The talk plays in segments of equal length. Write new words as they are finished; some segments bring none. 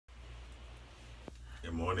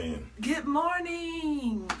Good morning. Good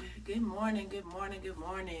morning. Good morning. Good morning. Good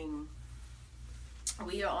morning.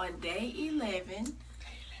 We are on day 11.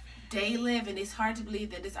 Day 11. It's hard to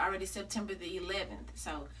believe that it's already September the 11th.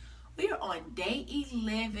 So we are on day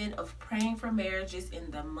 11 of praying for marriages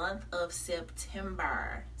in the month of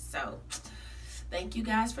September. So thank you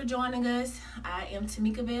guys for joining us. I am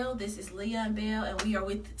Tamika Bell. This is Leon Bell, and we are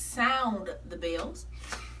with Sound the Bells.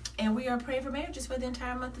 And we are praying for marriages for the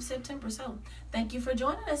entire month of September. So thank you for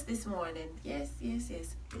joining us this morning. Yes.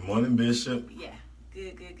 Good morning, Bishop. Yeah.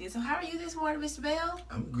 Good. So how are you this morning, Mr. Bell?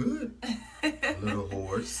 I'm good. A little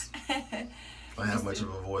hoarse. I have much of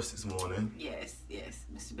a voice this morning. Yes.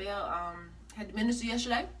 Mr. Bell had the minister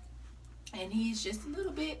yesterday, and he's just a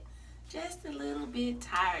little bit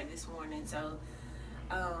tired this morning. So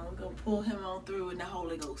I'm going to pull him on through in the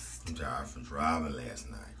Holy Ghost. I'm tired from driving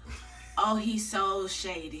last night. Oh, he's so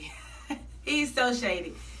shady. He's so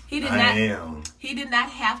shady. He did not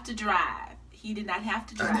have to drive. I didn't have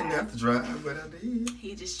to drive, but I did.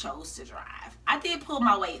 He just chose to drive. I did pull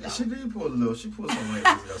my weight, though. She did pull a little. She pulled some weight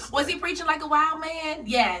yesterday. Was he preaching like a wild man?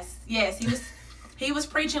 Yes. He was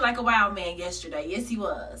preaching like a wild man yesterday. Yes, he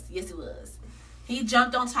was. He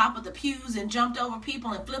jumped on top of the pews and jumped over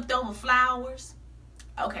people and flipped over flowers.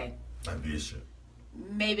 Okay. My bishop.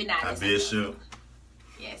 Maybe not. My bishop.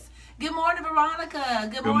 Yes. Good morning, Veronica.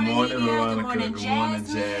 Good morning, Lydia. Veronica. Good morning, Good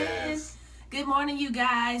Jasmine. morning, Jazz. Good morning, you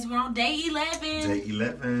guys. We're on day 11. Day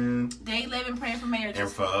 11. Day 11, praying for marriages. And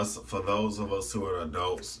for those of us who are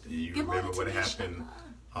adults, you Good remember morning, what Tanisha.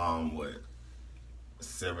 happened,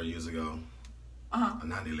 several years ago?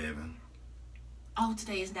 9/11. Oh,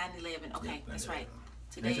 today is 9/11. Okay, Yeah, that's right.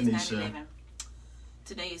 9/11. Today Hey, is Tanisha. 9/11.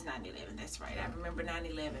 Today is 9/11. That's right. I remember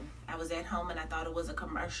 9/11. I was at home and I thought it was a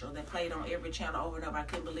commercial that played on every channel over and over. I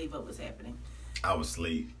couldn't believe what was happening. I was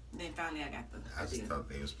asleep. Then finally I got I just thought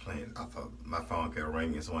they was playing. I thought my phone kept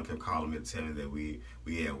ringing. Someone kept calling me to tell me that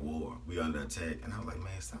we at war. We under attack. And I was like,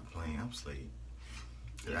 man, stop playing. I'm asleep.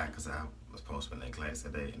 Yeah, because I was supposed to be in that class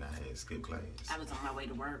that day and I had skipped class. I was on my way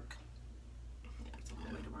to work.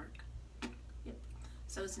 Yep.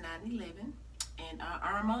 So it's 9/11, and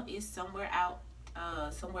Irma is somewhere out,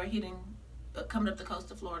 somewhere hitting, coming up the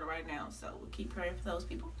coast of Florida right now. So we'll keep praying for those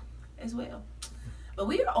people as well. But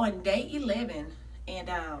we are on day 11, and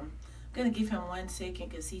I'm gonna give him 1 second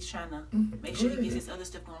because he's trying to make sure he gets his other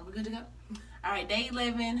stuff going. We're good to go. All right, day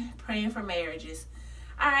 11, praying for marriages.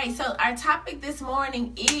 All right, so our topic this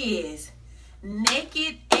morning is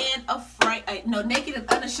naked and afraid. Naked and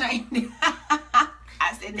unashamed.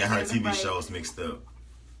 I said naked Got her and TV afraid. shows mixed up.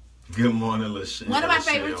 Good morning, LaShawn. One of my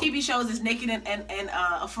favorite TV shows is Naked and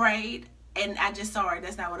Afraid, and I just saw it.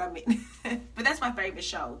 That's not what I meant, but that's my favorite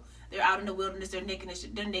show. They're out in the wilderness. They're naked.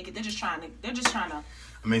 They're naked. They're just trying to.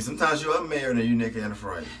 I mean, sometimes you're married and you're naked and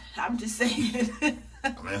afraid. I'm just saying.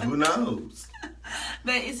 I mean, who knows?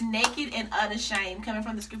 But it's naked and unashamed, coming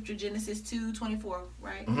from the scripture Genesis 2:24,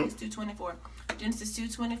 right? Mm-hmm. It's 2:24. Genesis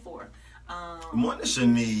 2:24. Good morning,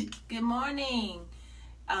 Shanique. Good morning.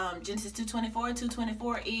 Genesis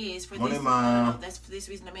 2:24 is for Morning, this. Mom. That's for this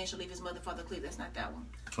reason a man shall leave his mother and father cleave. That's not that one.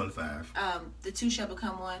 25. The two shall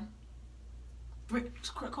become one.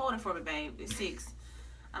 Record it for me, babe. It's 6.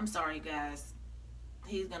 I'm sorry, guys.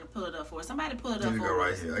 He's gonna pull it up for us. Somebody pull it up Here we for go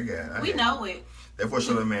right us. here. I got it. We know it. Therefore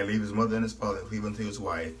shall a man leave his mother and his father and cleave unto his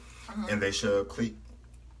wife, and they shall cleave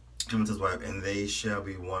unto his wife, and they shall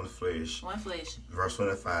be one flesh. One flesh. Verse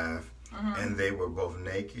 25. And they were both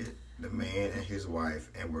naked, the man and his wife,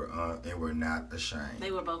 and were not ashamed.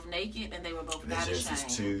 They were both naked and they were both not Genesis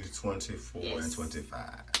ashamed. 2:24 and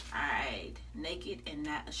 25. All right, naked and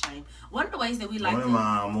not ashamed. One of the ways that we like Morning,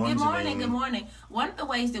 Mom. Morning, Good morning. Janine. Good morning. One of the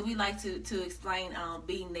ways that we like to explain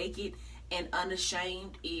being naked and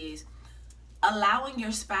unashamed is allowing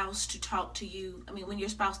your spouse to talk to you. I mean, when your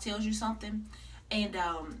spouse tells you something, and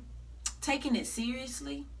taking it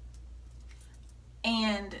seriously,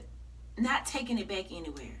 and not taking it back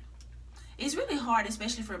anywhere. It's really hard,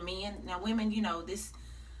 especially for men. Now, women, this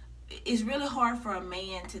is really hard for a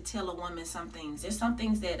man to tell a woman some things. There's some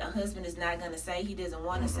things that a husband is not going to say. He doesn't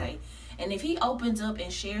want to say. And if he opens up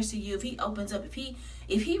and shares to you,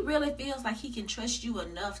 if he really feels like he can trust you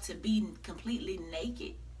enough to be completely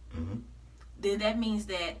naked, then that means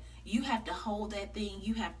that you have to hold that thing.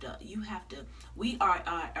 You have to. We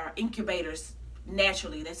are incubators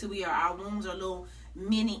naturally. That's who we are. Our wombs are little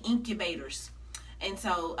mini incubators. And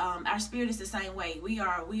so our spirit is the same way. We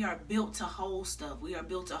are built to hold stuff. We are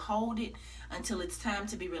built to hold it until it's time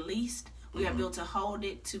to be released. We are built to hold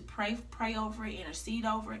it, to pray over it, intercede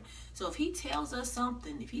over it. So if he tells us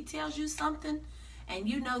something, if he tells you something, and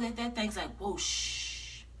you know that thing's like,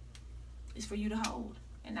 whoosh, it's for you to hold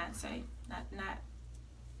and not say, not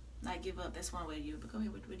Not give up. That's one way to do it. But go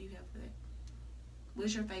ahead. What do you have for that?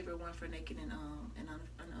 What's your favorite one for naked and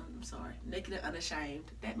I'm sorry, naked and unashamed?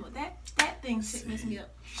 That thing messed me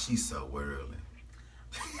up. She's so worldly.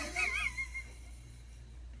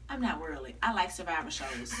 I'm not worldly. I like Survivor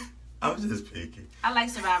shows. I'm just picking. I like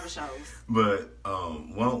Survivor shows. But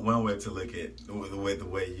one way to look at the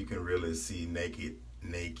way you can really see naked.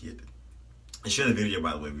 And share the video,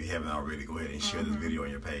 by the way, if you haven't already. Go ahead and share this video on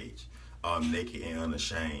your page. Naked and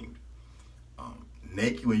unashamed.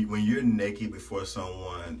 Naked, when you're naked before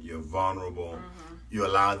someone, you're vulnerable. You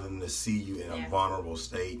allow them to see you in a vulnerable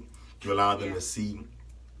state. You allow them to see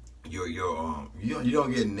you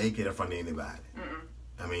don't get naked in front of anybody.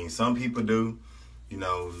 I mean, some people do. You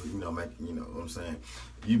know what I'm saying.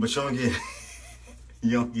 But you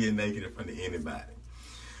don't get naked in front of anybody.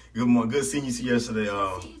 Good morning. Good seeing you yesterday.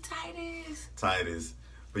 See you, Titus.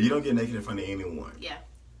 But you don't get naked in front of anyone. Yeah.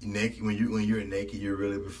 Naked when you're naked, you're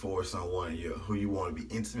really before someone who you want to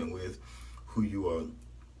be intimate with, who you are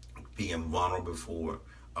being vulnerable for.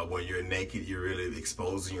 When you're naked, you're really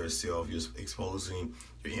exposing yourself. You're exposing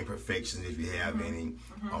your imperfections if you have any.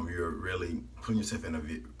 You're really putting yourself in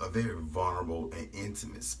a very vulnerable and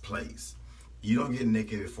intimate place. You don't get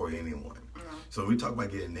naked before anyone. So we talk about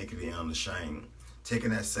getting naked and unashamed, taking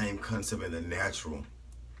that same concept in the natural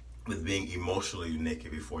with being emotionally naked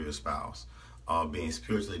before your spouse. Being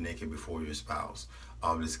spiritually naked before your spouse,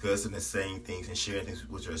 discussing the same things and sharing things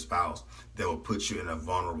with your spouse that will put you in a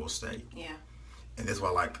vulnerable state. Yeah. And that's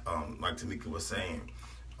why, like Tamika was saying,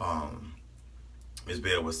 Ms.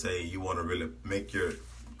 Bell would say, you want to really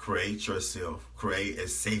create a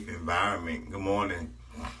safe environment. Good morning.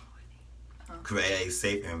 Create a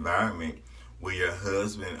safe environment where your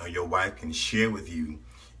husband or your wife can share with you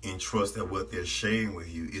and trust that what they're sharing with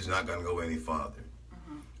you is not going to go any farther.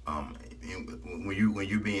 When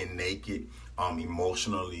you're being naked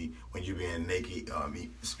emotionally, when you're being naked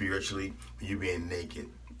spiritually, when you're being naked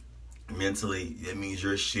mentally, that means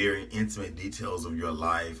you're sharing intimate details of your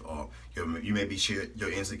life, or you may be sharing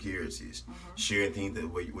your insecurities, sharing things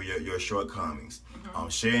that your shortcomings,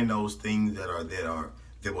 sharing those things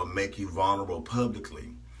that will make you vulnerable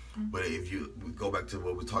publicly. But if we go back to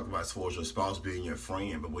what we talked about as far as your spouse being your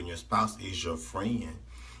friend, but when your spouse is your friend,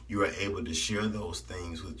 you are able to share those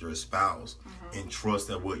things with your spouse and trust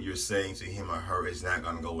that what you're saying to him or her is not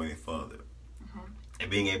going to go any further.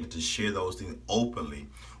 And being able to share those things openly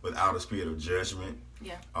without a spirit of judgment,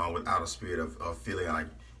 without a spirit of feeling like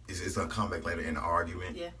it's going to come back later in an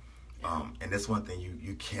argument. And that's one thing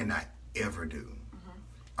you cannot ever do.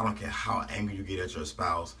 I don't care how angry you get at your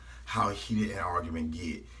spouse, how heated an argument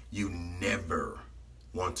get, you never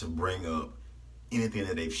want to bring up anything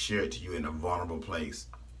that they've shared to you in a vulnerable place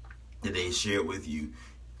that they shared with you,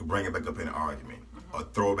 bring it back up in an argument, or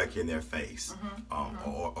throw it back in their face,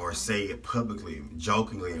 or say it publicly,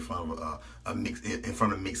 jokingly in front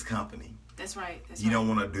of mixed company. That's right. You don't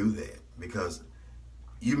want to do that, because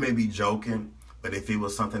you may be joking, but if it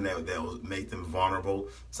was something that would make them vulnerable,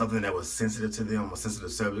 something that was sensitive to them, a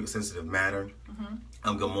sensitive subject, a sensitive matter.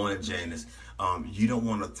 Good morning, Janice. You don't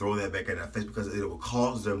want to throw that back in their face, because it will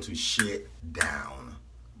cause them to shut down.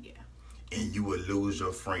 And you will lose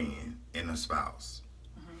your friend and a spouse.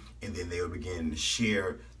 And then they'll begin to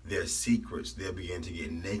share their secrets. They'll begin to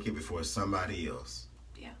get naked before somebody else.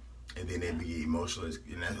 And then they'll be emotional,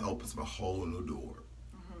 and that opens up a whole new door.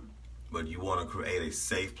 But you want to create a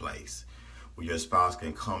safe place where your spouse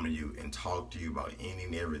can come to you and talk to you about any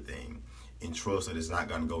and everything, and trust that it's not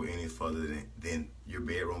going to go any further than your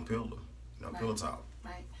bedroom pillow. Pillow talk.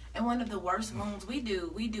 Right. And one of the worst wounds we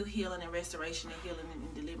do healing and restoration and healing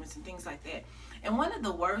and deliverance and things like that. And one of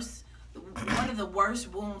the worst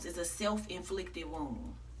wounds is a self-inflicted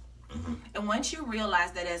wound. And once you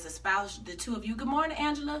realize that as a spouse, the two of you, good morning,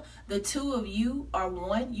 Angela, the two of you are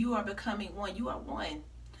one. You are becoming one. You are one.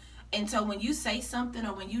 And so when you say something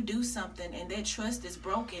or when you do something and that trust is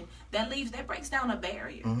broken, that breaks down a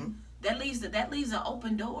barrier. That leaves an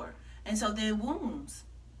open door. And so then wounds.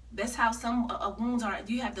 That's how some wounds are.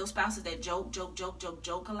 You have those spouses that joke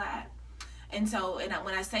a lot. And so,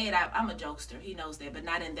 when I say it, I'm a jokester. He knows that, but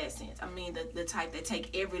not in that sense. I mean the type that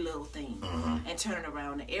take every little thing and turn it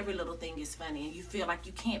around. And every little thing is funny, and you feel like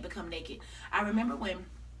you can't become naked. I remember when,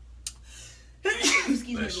 excuse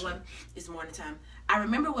me, everyone, it's morning time. I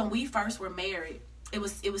remember when we first were married. It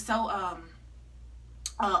was so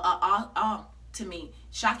to me,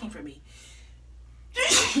 shocking for me.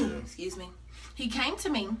 Excuse me. He came to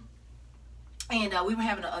me, and we were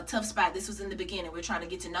having a tough spot. This was in the beginning. We're trying to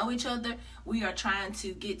get to know each other. We are trying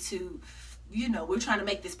to get to, we're trying to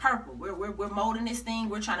make this purple. We're molding this thing.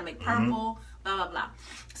 We're trying to make purple. blah, blah, blah.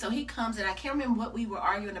 So he comes, and I can't remember what we were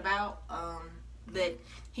arguing about, but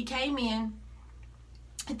he came in.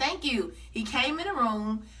 Thank you. He came in the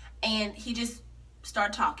room, and he just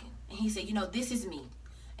started talking. And he said, this is me.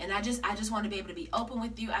 And I just want to be able to be open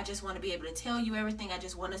with you. I just want to be able to tell you everything. I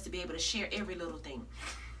just want us to be able to share every little thing.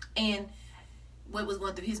 And what was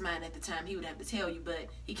going through his mind at the time, he would have to tell you. But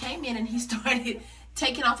he came in and he started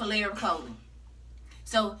taking off a layer of clothing.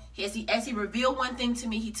 So as he revealed one thing to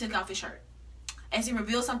me, he took off his shirt. As he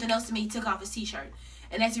revealed something else to me, he took off his t-shirt.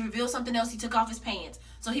 And as he revealed something else, he took off his pants.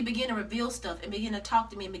 So he began to reveal stuff and began to talk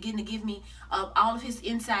to me and begin to give me all of his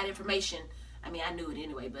inside information. I mean, I knew it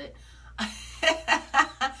anyway, but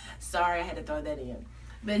sorry, I had to throw that in.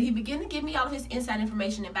 But he began to give me all of his inside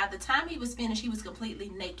information. And by the time he was finished, he was completely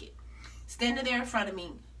naked. Standing there in front of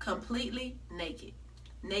me, completely naked.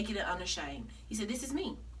 Naked and unashamed. He said, this is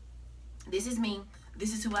me. This is me.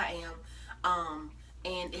 This is who I am.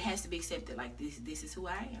 And it has to be accepted like this. This is who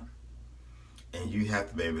I am. And you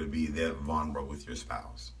have to be able to be that vulnerable with your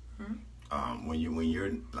spouse. Mm-hmm. When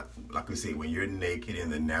you're like we say, when you're naked in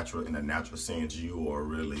the natural sense, you are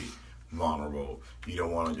really vulnerable. You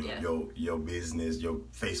don't want your business, your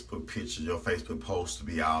Facebook pictures, your Facebook posts to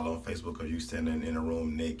be all on Facebook because you standing in a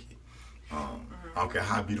room naked. I don't care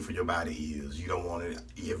how beautiful your body is. You don't want it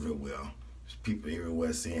everywhere. People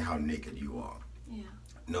everywhere seeing how naked you are. Yeah.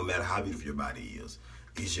 No matter how beautiful your body is.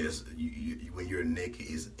 It's just when you're naked,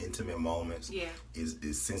 it's intimate moments. Yeah.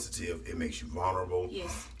 It's sensitive. It makes you vulnerable.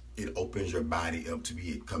 Yes. It opens your body up to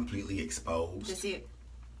be completely exposed. That's it.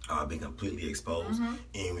 Be completely exposed.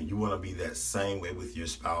 And you want to be that same way with your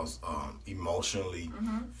spouse, emotionally,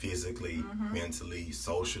 physically, mentally,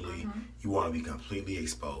 socially. You want to be completely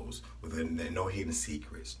exposed with no hidden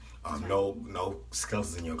secrets. No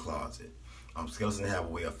skeletons in your closet. Skeletons have a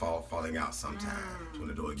way of falling out sometimes when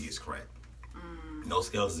the door gets cracked. No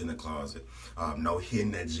skeletons in the closet. No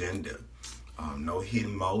hidden agenda. No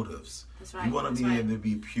hidden motives. That's right. You want to be able to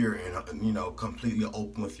be pure and completely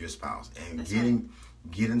open with your spouse and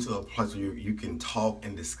get into a place where you can talk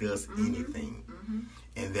and discuss anything.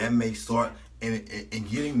 And that may start and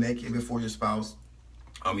getting naked before your spouse.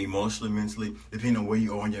 Emotionally, mentally, depending on where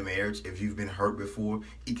you are in your marriage, if you've been hurt before,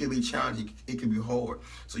 it could be challenging. It could be hard.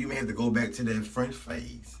 So you may have to go back to that French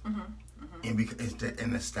phase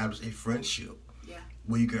and establish a friendship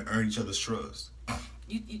where you can earn each other's trust.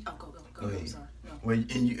 Go ahead. I'm sorry. No. Well,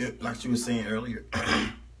 and you, like you were saying earlier,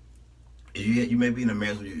 you may be in a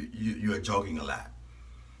marriage where you're joking a lot.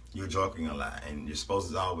 You're joking a lot, and your spouse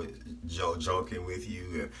is always joking with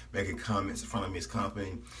you, making comments in front of his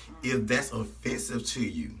company. If that's offensive to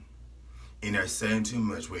you, and they're saying too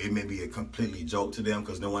much, where it may be a completely joke to them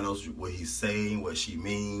because no one knows what he's saying, what she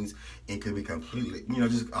means, it could be completely,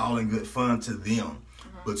 just all in good fun to them,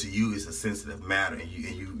 but to you it's a sensitive matter, and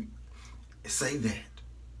you say that,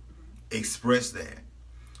 express that.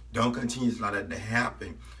 Don't continue to allow that to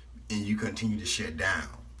happen, and you continue to shut down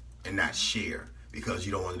and not share. Because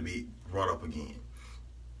you don't want to be brought up again.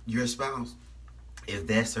 Your spouse, if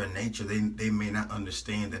that's their nature, they may not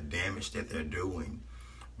understand the damage that they're doing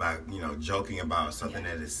by, joking about something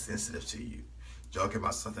that is sensitive to you. Joking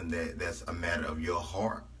about something that's a matter of your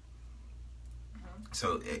heart.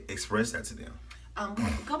 So express that to them.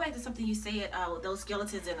 Go back to something you said with those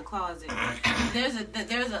skeletons in the closet. There's a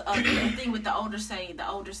thing with the older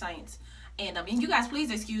saints. And you guys, please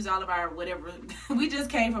excuse all of our whatever. We just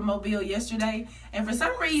came from Mobile yesterday, and for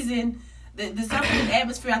some reason, the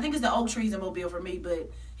atmosphere. I think it's the oak trees in Mobile for me. But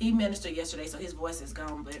he ministered yesterday, so his voice is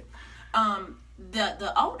gone. But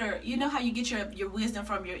the older, how you get your wisdom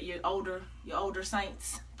from your older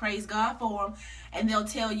saints. Praise God for them, and they'll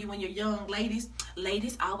tell you when you're young, ladies,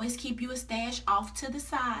 always keep you a stash off to the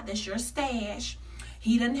side. That's your stash.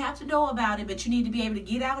 He doesn't have to know about it, but you need to be able to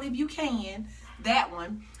get out if you can. That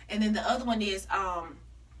one. And then the other one is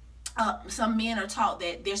some men are taught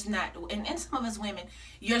that there's not, and some of us women,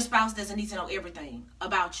 your spouse doesn't need to know everything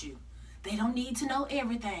about you. They don't need to know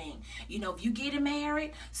everything. If you get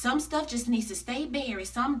married, some stuff just needs to stay buried.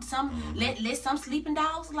 Let some sleeping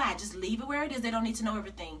dogs lie. Just leave it where it is. They don't need to know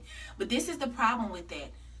everything. But this is the problem with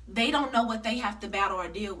that. They don't know what they have to battle or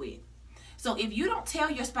deal with. So if you don't tell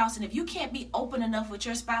your spouse, and if you can't be open enough with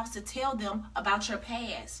your spouse to tell them about your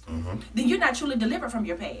past, then you're not truly delivered from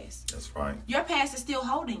your past. That's right. Your past is still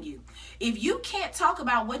holding you. If you can't talk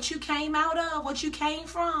about what you came out of, what you came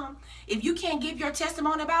from, if you can't give your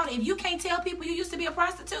testimony about it, if you can't tell people you used to be a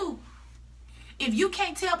prostitute, if you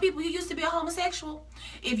can't tell people you used to be a homosexual,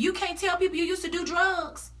 if you can't tell people you used to do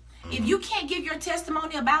drugs, if you can't give your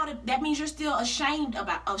testimony about it, that means you're still ashamed of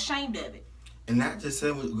it. And not just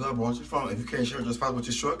saying what God brought you from. If you can't share with your spouse what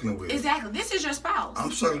you're struggling with. Exactly. This is your spouse. I'm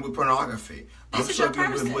struggling with pornography. I'm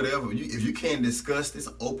struggling with whatever. If you can't discuss this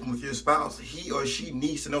open with your spouse, he or she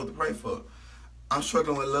needs to know what to pray for. I'm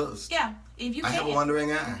struggling with lust. Yeah. If you I have a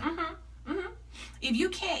wandering eye. If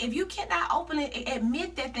you cannot openly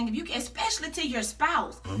admit that thing, especially to your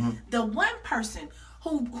spouse, the one person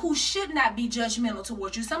who should not be judgmental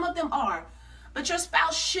towards you, some of them are, but your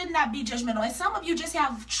spouse should not be judgmental. And some of you just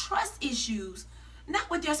have trust issues, not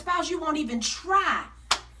with your spouse. You won't even try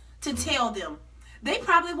to tell them. They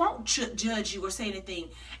probably won't judge you or say anything.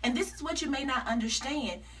 And this is what you may not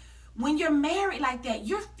understand. When you're married like that,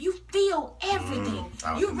 you feel everything.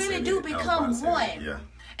 You really do become one. Yeah.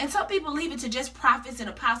 And some people leave it to just prophets and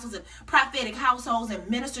apostles and prophetic households and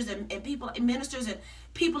ministers and people in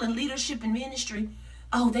leadership and ministry.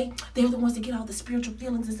 Oh, they're the ones that get all the spiritual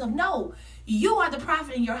feelings and stuff. No, you are the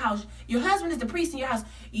prophet in your house. Your husband is the priest in your house.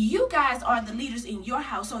 You guys are the leaders in your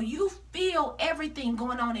house. So you feel everything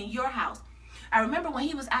going on in your house. I remember when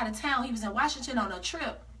he was out of town, he was in Washington on a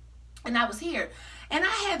trip, and I was here. And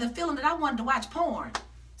I had the feeling that I wanted to watch porn.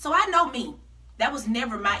 So I know me. That was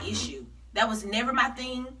never my issue. That was never my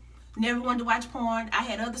thing. Never wanted to watch porn. I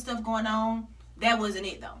had other stuff going on. That wasn't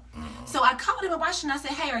it, though. So I called him in Washington. I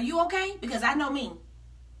said, hey, are you okay? Because I know me.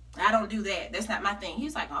 I don't do that. That's not my thing.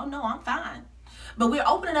 He's like, oh, no, I'm fine. But we're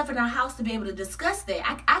open enough in our house to be able to discuss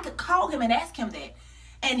that. I could call him and ask him that.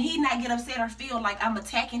 And he not get upset or feel like I'm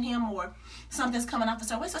attacking him or something's coming off a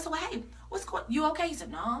certain way. So I said, well, hey, what's going on? You okay? He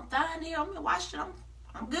said, no, I'm fine here. I'm in Washington.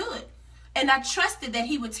 I'm good. And I trusted that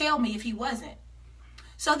he would tell me if he wasn't.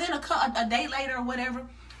 So then a day later or whatever,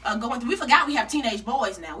 going through, we forgot we have teenage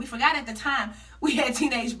boys now. We forgot at the time we had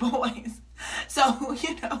teenage boys. So,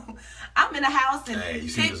 I'm in the house and... Hey, you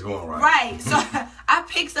see what's going right. Right. So I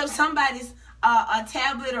picked up somebody's a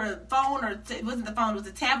tablet or a phone, or it wasn't the phone, it was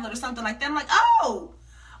a tablet or something like that. I'm like, oh,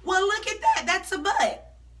 well, look at that. That's a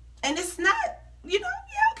butt. And it's not, yeah,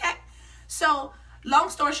 okay. So, long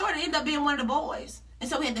story short, it ended up being one of the boys. And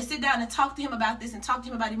so we had to sit down and talk to him about this and talk to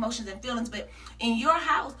him about emotions and feelings. But in your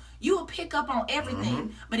house, you will pick up on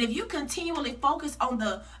everything. But if you continually focus on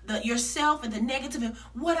the yourself and the negative and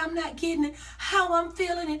what I'm not getting and how I'm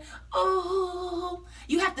feeling and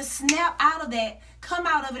you have to snap out of that, come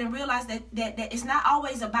out of it and realize that it's not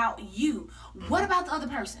always about you. What about the other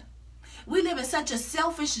person? We live in such a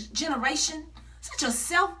selfish generation, such a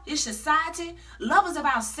selfish society, lovers of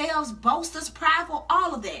ourselves, boasters, prideful,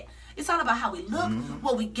 all of that. It's all about how we look,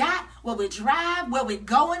 what we got, what we drive, where we're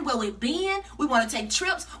going, where we've been. We want to take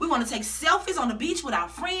trips. We want to take selfies on the beach with our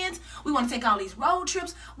friends. We want to take all these road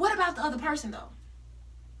trips. What about the other person, though?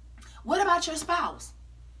 What about your spouse?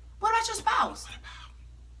 What about your spouse?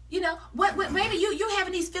 What maybe you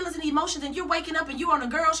having these feelings and emotions and you're waking up and you're on a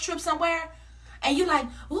girl's trip somewhere and you're like,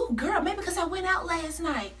 ooh, girl, maybe because I went out last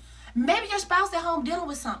night. Maybe your spouse at home dealing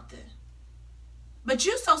with something. But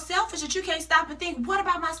you're so selfish that you can't stop and think, what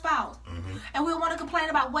about my spouse? And we'll want to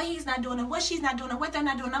complain about what he's not doing and what she's not doing and what they're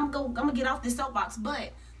not doing. I'm gonna get off this soapbox.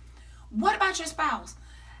 But what about your spouse?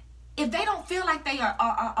 If they don't feel like they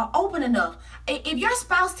are open enough, if your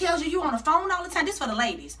spouse tells you you're on the phone all the time, this is for the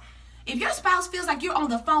ladies. If your spouse feels like you're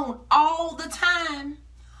on the phone all the time,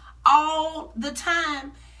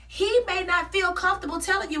 he may not feel comfortable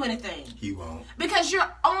telling you anything. He won't. Because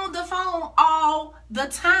you're on the phone all the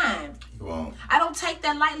time. He won't. I don't take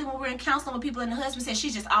that lightly when we're in counseling with people and the husband says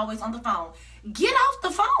she's just always on the phone. Get off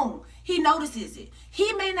the phone. He notices it.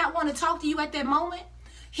 He may not want to talk to you at that moment.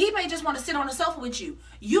 He may just want to sit on the sofa with you.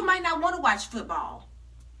 You might not want to watch football.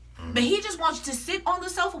 But he just wants to sit on the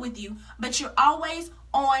sofa with you, but you're always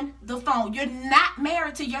on the phone. You're not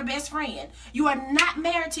married to your best friend. You are not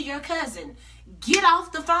married to your cousin. Get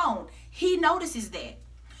off the phone. He notices that.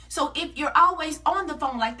 So if you're always on the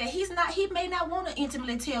phone like that, he may not want to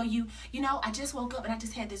intimately tell you, I just woke up and I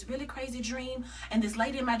just had this really crazy dream, and this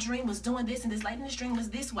lady in my dream was doing this, and this lady in this dream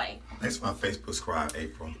was this way. That's my Facebook scribe,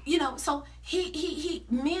 April. So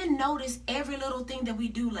men notice every little thing that we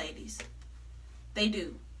do, ladies. They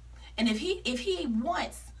do. And if he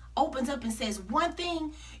once opens up and says one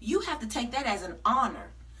thing, you have to take that as an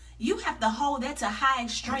honor. You have to hold that to high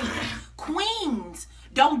extreme. Queens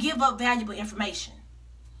don't give up valuable information.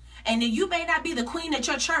 And then you may not be the queen at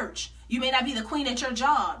your church. You may not be the queen at your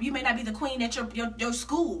job. You may not be the queen at your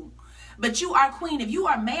school. But you are queen. If you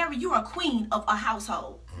are married, you are queen of a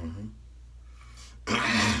household.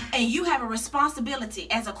 And you have a responsibility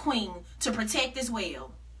as a queen to protect as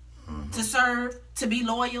well. To serve, to be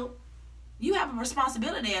loyal. You have a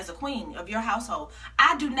responsibility as a queen of your household.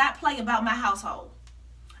 I do not play about my household.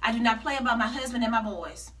 I do not play about my husband and my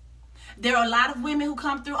boys. There are a lot of women who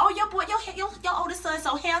come through. Oh, your oldest son is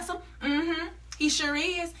so handsome. He sure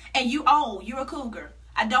is. And you're a cougar.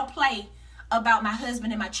 I don't play about my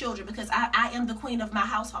husband and my children because I am the queen of my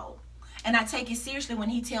household. And I take it seriously when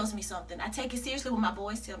he tells me something. I take it seriously when my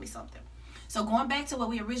boys tell me something. So going back to what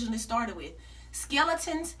we originally started with,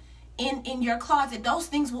 skeletons in your closet, those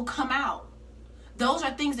things will come out. Those are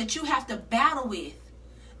things that you have to battle with.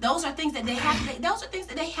 Those are things that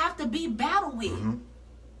they have to be battled with. Mm-hmm.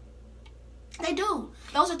 They do.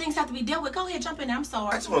 Those are things that have to be dealt with. Go ahead, jump in there. I'm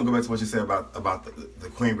sorry. I just want to go back to what you said about the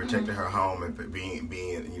queen protecting her home and being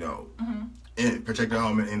and protecting her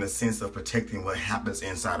home in the sense of protecting what happens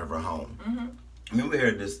inside of her home. Mm-hmm. I mean, we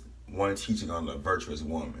heard this one teaching on the virtuous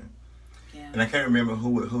woman. Yeah. And I can't remember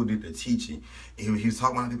who did the teaching. He was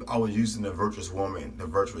talking about people always using the virtuous woman.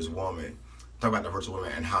 Talk about the virtuous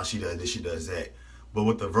woman and how she does this, she does that. But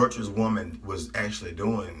what the virtuous woman was actually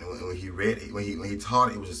doing when he read it, when he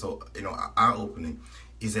taught it, it was just so eye opening.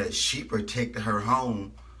 Is that she protected her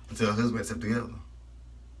home until her husband got together.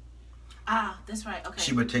 Ah, that's right. Okay.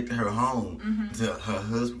 She protected her home until her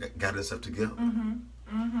husband got himself together. Mm-hmm.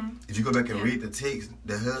 Mm-hmm. If you go back and read the text,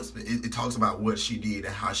 the husband, it talks about what she did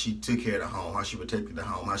and how she took care of the home, how she protected the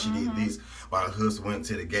home, how she did this while her husband went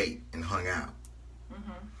to the gate and hung out.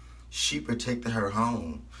 Mm-hmm. She protected her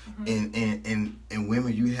home. Mm-hmm. And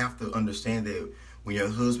women, you have to understand that when your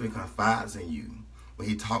husband confides in you, when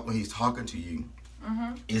he's talking to you,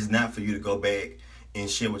 it's not for you to go back and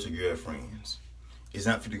share with your girlfriends. It's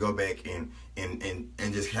not for you to go back and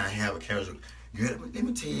just kind of have a casual. Girl, let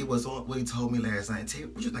me tell you what he told me last night. Tell you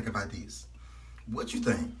what you think about this. What you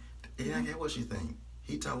think? And I get what you think.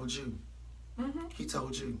 He told you. Mm-hmm. He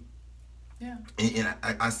told you. Yeah. And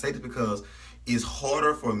I say this because it's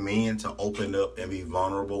harder for men to open up and be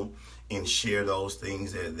vulnerable and share those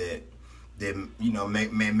things that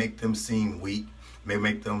may make them seem weak, may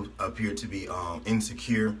make them appear to be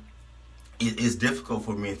insecure. It's difficult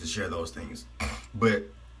for men to share those things. But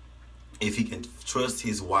if he can trust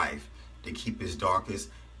his wife to keep his darkest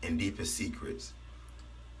and deepest secrets,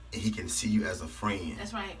 and he can see you as a friend.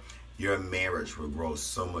 That's right. Your marriage will grow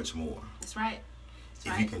so much more. That's right.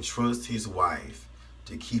 If you can trust his wife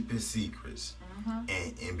to keep his secrets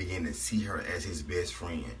and begin to see her as his best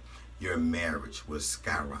friend, your marriage will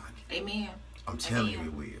skyrocket. Amen. I'm telling you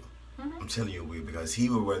it will. Mm-hmm. I'm telling you it will, because he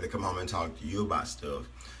would rather come home and talk to you about stuff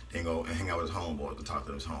than go and hang out with his homeboys and talk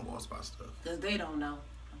to his homeboys about stuff. Because they don't know.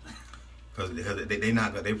 Because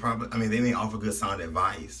they may offer good sound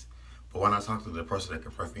advice, but why not talk to the person that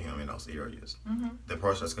can pray for him in those areas? Mm-hmm. The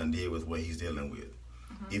person that's going to deal with what he's dealing with.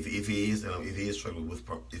 Mm-hmm. If he is struggling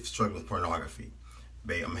with pornography,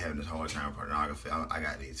 babe, I'm having this hard time with pornography. I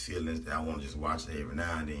got these feelings that I want to just watch it every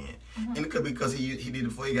now and then, and it could be because he did it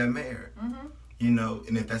before he got married. Mm-hmm.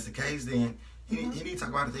 And if that's the case, then he need to talk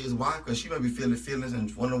about it to his wife, because she may be feeling feelings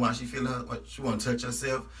and wondering why she she want to touch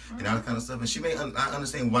herself and all that kind of stuff. And she may not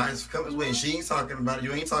understand why it's coming way. She ain't talking about it.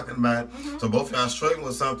 You ain't talking about it. So both of y'all struggling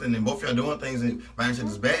with something, and both of y'all doing things and buying shit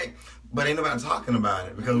is bad. But ain't nobody talking about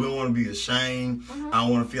it because we don't want to be ashamed. I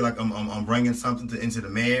don't want to feel like I'm bringing something into the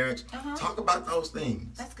marriage. Talk about those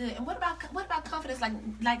things. That's good. And what about confidence?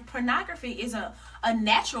 Like pornography is a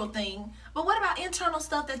natural thing, but what about internal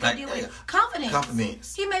stuff that they deal with?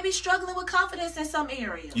 Confidence. He may be struggling with confidence in some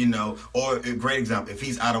areas. Or a great example, if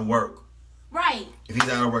he's out of work. Right. If he's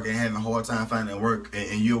out of work and having a hard time finding work,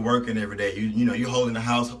 and you're working every day, you're holding the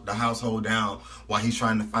household down while he's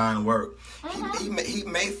trying to find work. He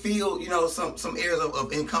may feel some areas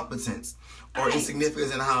of incompetence or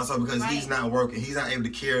insignificance in the household because he's not working. He's not able to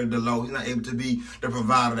carry the load. He's not able to be the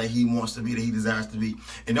provider that he wants to be, that he desires to be.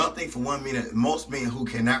 And don't think for 1 minute, most men who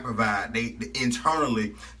cannot provide, they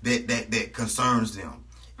internally that concerns them.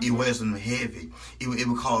 It weighs them heavy. It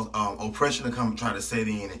would cause oppression to come try to set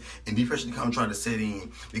in, and depression to come try to set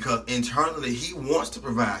in, because internally he wants to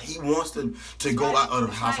provide. He wants to go out of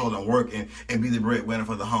the household and work and be the breadwinner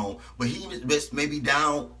for the home. But he may be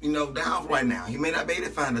down right now. He may not be able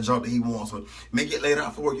to find the job that he wants, or may get laid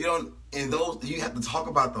out for work. You have to talk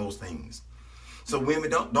about those things. So women,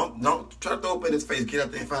 don't try to throw up in his face, get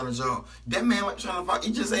out there and find a job. That man might be trying to find,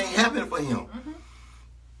 it just ain't happening for him.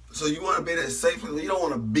 So you want to be that safe. You don't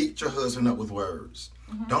want to beat your husband up with words.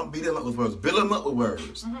 Don't beat him up with words. Build him up with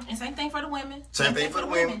words. And same thing for the women. Same thing for the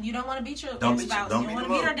women. You don't want to beat your spouse. You don't want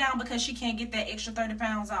to beat her down because she can't get that extra 30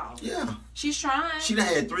 pounds off. Yeah. She's trying. She done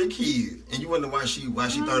had 3 kids, and you wonder why she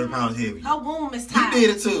 30 pounds heavy. Her womb is tired. You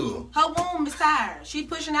did it too. Her womb is tired. She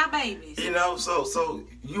pushing out babies. So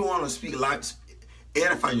you want to speak life,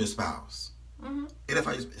 edify your spouse.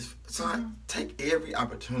 Edify your spouse. So take every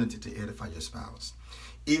opportunity to edify your spouse.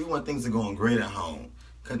 Even when things are going great at home,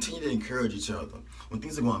 Continue to encourage each other. When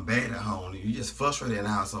things are going bad at home, you're just frustrated in the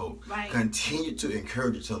household. Right. Continue to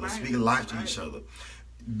encourage each other. Right. Speak life to each other.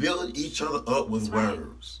 Build each other up with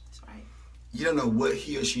words. That's right. You don't know what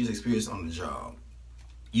he or she is experiencing on the job.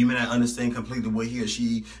 You may not understand completely what he or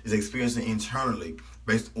she is experiencing internally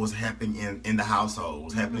based on what's happening in the household,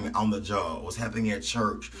 what's happening on the job, what's happening at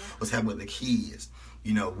church, what's happening with the kids.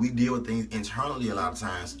 You know, we deal with things internally a lot of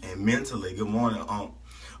times and mentally, good morning,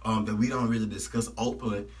 that we don't really discuss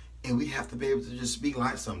openly, and we have to be able to just speak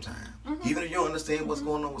life sometimes. Even if you don't understand what's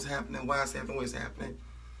going on, what's happening, why it's happening, what's happening,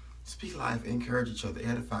 speak life, encourage each other,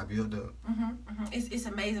 edify, build up. It's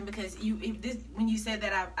amazing because when you said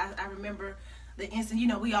that, I remember the instant. You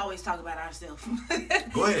know, we always talk about ourselves.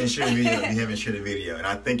 Go ahead and share the video if you haven't shared the video. And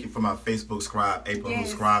I thank you for my Facebook scribe, April,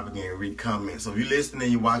 who's scribing and read comments. So if you're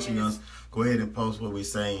listening, you're watching us, go ahead and post what we're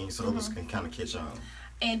saying so others can kind of catch on.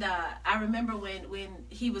 And I remember when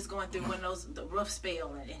he was going through one of the rough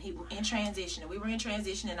spell, and he was in transition, and we were in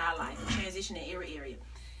transition in our life, transition in every area.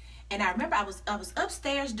 And I remember I was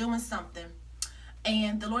upstairs doing something,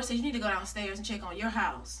 and the Lord said, you need to go downstairs and check on your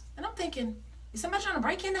house. And I'm thinking, is somebody trying to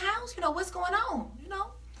break in the house? You know, what's going on? You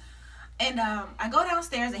know? And I go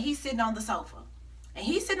downstairs, and he's sitting on the sofa. And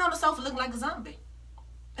he's sitting on the sofa looking like a zombie.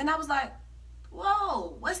 And I was like,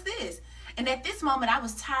 whoa, what's this? And at this moment, I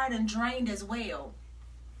was tired and drained as well.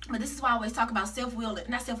 But this is why I always talk about self-will,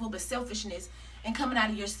 not self-will, but selfishness and coming out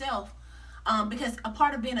of yourself. Because a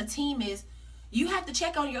part of being a team is you have to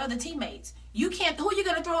check on your other teammates. You can't, who you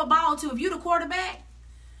going to throw a ball to if you're the quarterback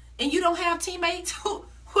and you don't have teammates? Who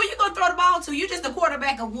you going to throw the ball to? You're just the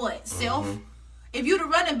quarterback of what? Self? If you're the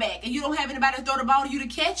running back and you don't have anybody to throw the ball to you to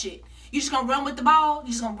catch it, you're just going to run with the ball?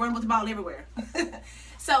 You're just going to run with the ball everywhere.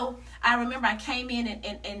 So I remember I came in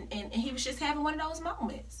and he was just having one of those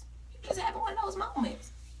moments. He was just having one of those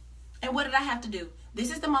moments. And what did I have to do?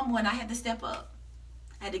 This is the moment when I had to step up.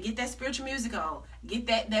 I had to get that spiritual music on, get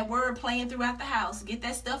that word playing throughout the house, get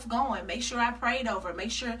that stuff going, make sure I prayed over it, make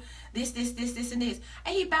sure this, and this.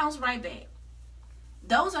 And he bounced right back.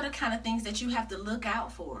 Those are the kind of things that you have to look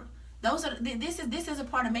out for. This is a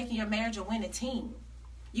part of making your marriage a winning team.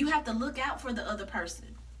 You have to look out for the other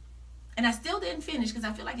person. And I still didn't finish because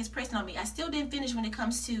I feel like it's pressing on me. I still didn't finish when it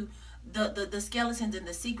comes to the skeletons and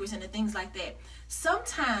the secrets and the things like that.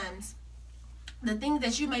 Sometimes the things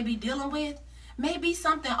that you may be dealing with may be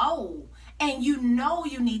something old and you know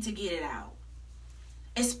you need to get it out.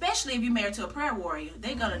 Especially if you're married to a prayer warrior.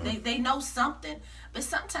 They know something. But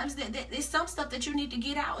sometimes there's some stuff that you need to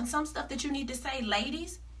get out and some stuff that you need to say.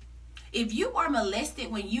 Ladies, if you are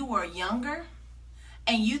molested when you were younger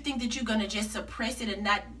and you think that you're going to just suppress it and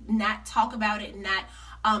not talk about it and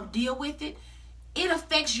not deal with it, it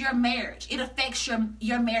affects your marriage. It affects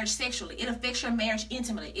your marriage sexually. It affects your marriage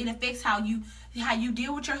intimately. It affects how you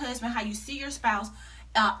deal with your husband, how you see your spouse.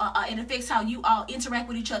 It affects how you all interact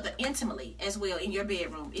with each other intimately as well in your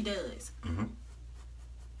bedroom. It does.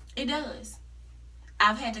 It does.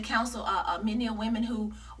 I've had to counsel many women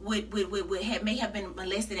who may have been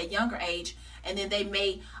molested at a younger age, and then they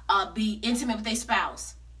may be intimate with their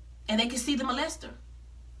spouse, and they can see the molester.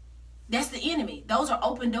 That's the enemy. Those are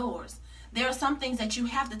open doors. There are some things that you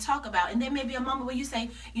have to talk about. And there may be a moment where you say,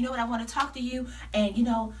 you know what, I want to talk to you. And,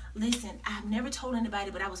 listen, I've never told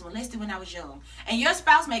anybody, but I was molested when I was young. And your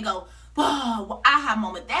spouse may go, whoa, aha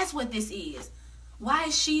moment. That's what this is. Why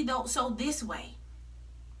is she so this way?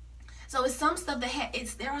 So it's some stuff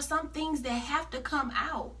there are some things that have to come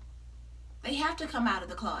out. They have to come out of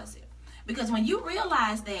the closet. Because when you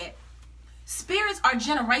realize that spirits are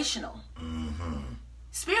generational.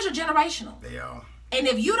 Spirits are generational. They are. And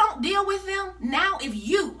if you don't deal with them,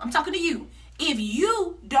 I'm talking to you, if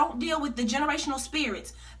you don't deal with the generational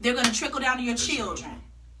spirits, they're going to trickle down to your children.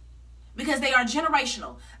 Because they are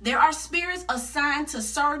generational. There are spirits assigned to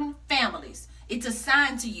certain families. It's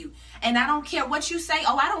assigned to you. And I don't care what you say,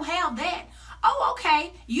 oh, I don't have that. Oh,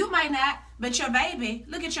 okay, you might not, but your baby,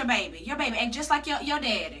 look at your baby. Your baby act just like your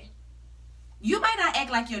daddy. You might not act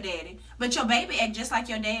like your daddy, but your baby act just like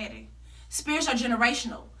your daddy. Spirits are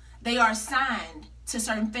generational. They are assigned to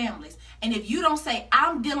certain families. And if you don't say,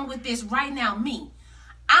 I'm dealing with this right now,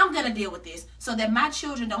 I'm going to deal with this so that my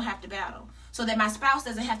children don't have to battle. So that my spouse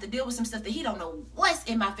doesn't have to deal with some stuff that he don't know what's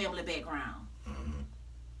in my family background.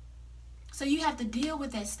 So you have to deal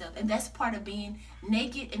with that stuff. And that's part of being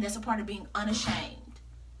naked, and that's a part of being unashamed.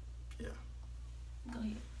 Yeah. Go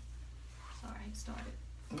ahead. Sorry, I started.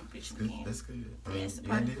 That's good. That's good. I mean, you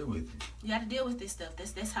got to deal with it. You got to deal with this stuff.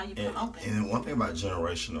 That's how you become open. And one thing about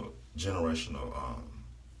generational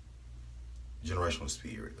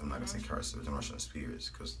spirit, I'm not gonna say curses, but generational spirits,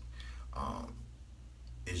 because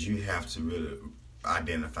is you have to really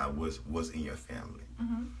identify what's in your family.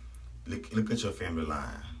 Look at your family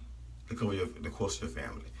line. Look over the course of your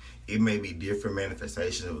family. It may be different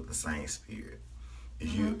manifestations of the same spirit.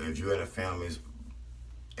 If you're in a family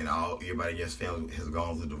and everybody in your family has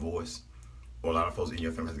gone through divorce, or a lot of folks in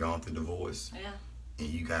your family has gone through divorce, and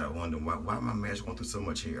you gotta wonder why my marriage going through so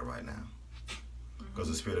much here right now? Because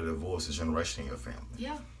the spirit of divorce is generation in your family.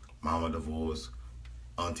 Yeah. Mama divorced,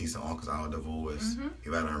 aunties and uncles all divorced.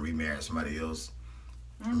 You gotta remarry somebody else.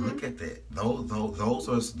 Look at that.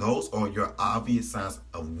 Those are your obvious signs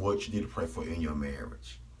of what you need to pray for in your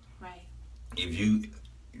marriage. Right. If you've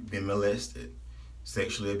been molested,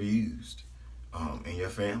 sexually abused, in your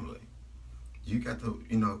family, you got to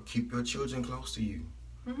keep your children close to you.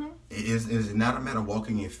 It's not a matter of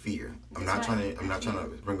walking in fear. I'm not trying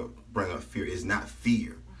to bring up fear. It's not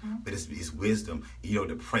fear, but it's wisdom.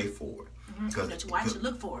 To pray for it. Because to watch and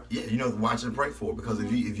look for it. Yeah, watch and pray for it. Because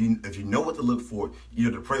if you know what to look for,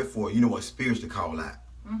 to pray for it. You know what spirits to call out.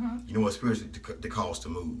 You know what spirits to cause to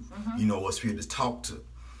move. You know what spirit to talk to.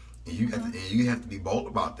 And you have to be bold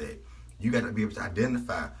about that. You got to be able to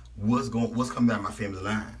identify what's coming out of my family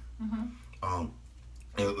line.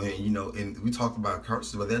 And we talked about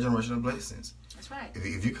curses, but they're generational blessings. That's right.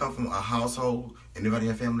 If you come from a household and everybody in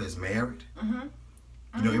your family is married,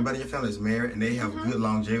 everybody in your family is married and they have good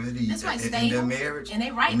longevity in their marriage, and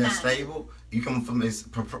they're stable. You come from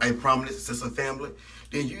a prominent successful family,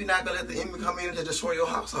 then you're not gonna let the enemy come in and destroy your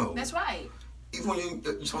household. That's right. Even when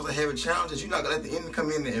you're supposed to have challenges, you're not gonna let the enemy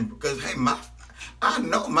come in because I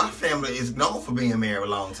know my family is known for being married a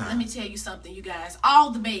long time. Let me tell you something, you guys.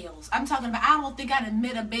 All the Bells. I'm talking about, I don't think I done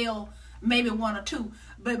met a Bell, maybe one or two,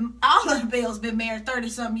 but all of the Bells been married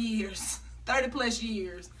 30-some years, 30-plus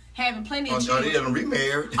years, having plenty of children. They done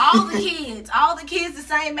remarried. All the kids the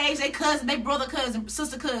same age, they cousins, they brother cousins,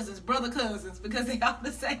 sister cousins, brother cousins, because they all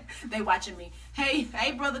the same. They watching me. Hey,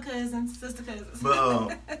 brother cousins, sister cousins.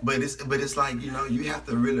 But it's like, you have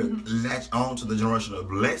to really latch on to the generational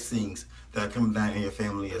blessings that are coming down in your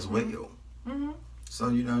family as well.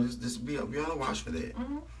 So just be on the watch for that.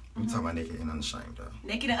 We talking about naked and unashamed though.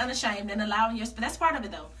 Naked and unashamed, and allowing that's part of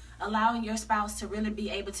it though. Allowing your spouse to really be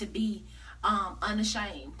able to be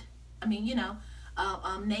unashamed. I mean,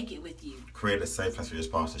 naked with you. Create a safe place for your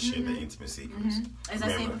spouse to share their intimate secrets. As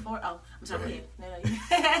I said before, I'm sorry.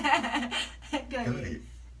 Go ahead.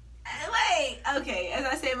 Wait. Okay. As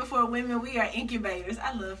I said before, women, we are incubators.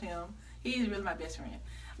 I love him. He's really my best friend.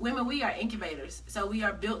 Women, we are incubators. So we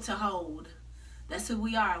are built to hold. That's who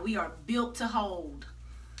we are. We are built to hold.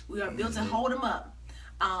 We are built to hold them up.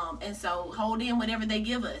 And so hold in whatever they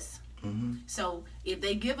give us. So if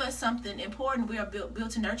they give us something important, we are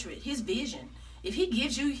built to nurture it. His vision. If he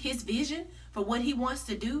gives you his vision for what he wants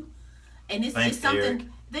to do, and it's something. Eric.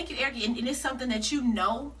 Thank you, Eric. And it's something that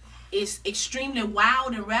is extremely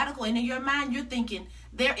wild and radical, and in your mind you're thinking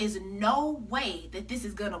there is no way that this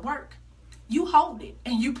is gonna work. You hold it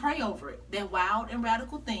and you pray over it. That wild and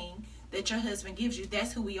radical thing that your husband gives you.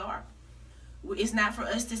 That's who we are. It's not for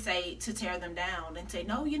us to tear them down and say,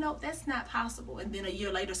 no, that's not possible. And then a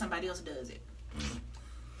year later, somebody else does it.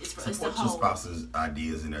 It's for us to hold. Support your spouse's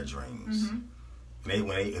ideas and their dreams.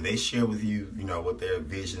 When they share with you, what their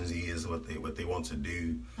visions is, what they want to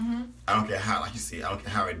do. I don't care how, like you said, I don't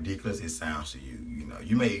care how ridiculous it sounds to you.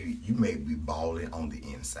 You may be balling on the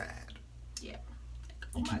inside. Yeah.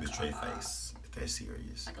 You keep a straight face if they're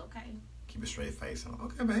serious. Like, okay. Keep a straight face.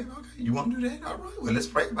 Okay, babe. Okay, you want to do that? All right. Well, let's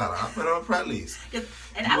pray about it. I'll put it on a prayer list. You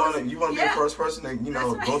want to be the first person to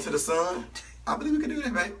go to the sun? I believe we can do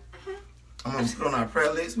that, babe. I'm gonna put on our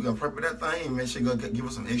prayer list. We're gonna pray for that thing and make sure you give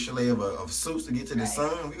us some extra layer of suits to get to the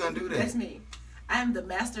sun. We're gonna do that. That's me. I am the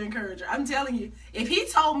master encourager. I'm telling you. If he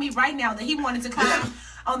told me right now that he wanted to climb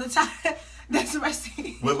on the top. That's what I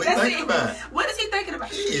see. What are you thinking about? What is he thinking about?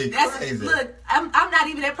 That's crazy. Look, I'm not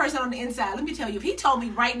even that person on the inside. Let me tell you, if he told me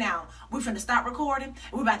right now, we're finna stop recording,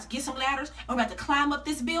 and we're about to get some ladders, and we're about to climb up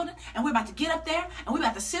this building, and we're about to get up there, and we're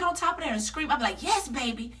about to sit on top of there and scream, I'd be like, yes,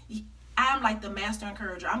 baby. I'm like the master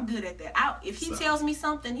encourager. I'm good at that. If he tells me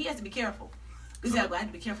something, he has to be careful. Because I have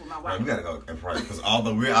to be careful with my wife. Right, we gotta go and pray because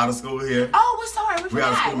although we're out of school here. Oh, we're sorry. We're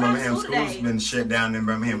out of school. Birmingham school's been shut down in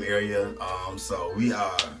Birmingham area. So we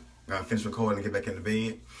are gonna finish recording and get back into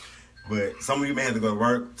bed. But some of you may have to go to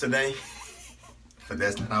work today. But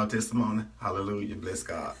that's not our testimony. Hallelujah. Bless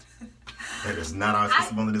God. That is not our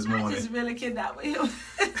testimony this morning. I just really cannot with him.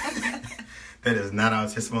 That is not our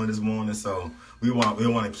testimony this morning. So we want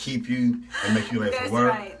to keep you and make you late for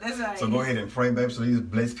work. That's right. So go ahead and pray, baby, so these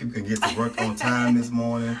blessed people can get to work on time this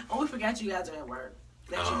morning. Oh, we forgot you guys are at work.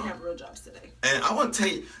 That you have real jobs today. And I want to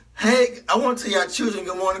tell you, I want to tell y'all children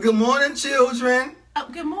good morning. Good morning, children. Oh,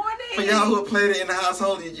 good morning. For y'all who are playing it in the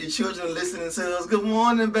household, your children are listening to us. Good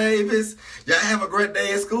morning, babies. Y'all have a great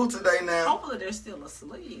day at school today now. Hopefully they're still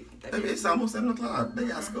asleep. It's almost 7 o'clock. They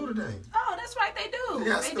got school today. Oh, that's right. They do.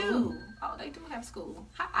 They do. Oh, they do have school.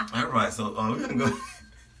 All right. So we're going to go.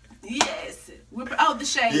 Yes. The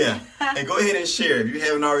shade. Yeah. And go ahead and share. If you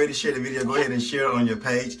haven't already shared the video, go ahead and share it on your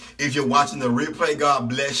page. If you're watching the replay, God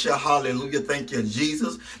bless you. Hallelujah. Thank you,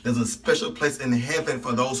 Jesus. There's a special place in heaven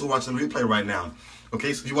for those who are watching the replay right now.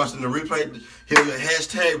 Okay, so if you're watching the replay, hit your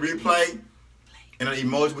hashtag replay and an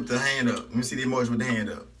emoji with the hand up. Let me see the emoji with the hand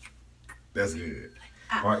up. That's good.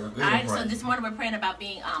 All right, so this morning we're praying about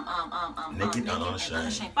being naked and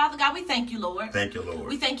unashamed. Father God, we thank you, Lord. Thank you, Lord.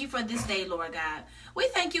 We thank you for this day, Lord God. We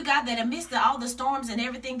thank you, God, that amidst all the storms and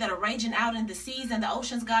everything that are raging out in the seas and the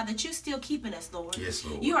oceans, God, that you're still keeping us, Lord. Yes,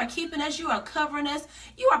 Lord. You are keeping us. You are covering us.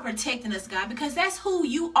 You are protecting us, God, because that's who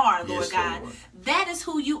you are, Lord God. Lord. That is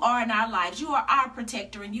who you are in our lives. You are our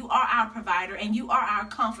protector, and you are our provider, and you are our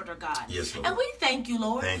comforter, God. Yes, Lord. And we thank you,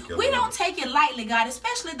 Lord. Thank you, we Lord. don't take it lightly, God,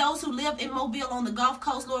 especially those who live in Mobile on the Gulf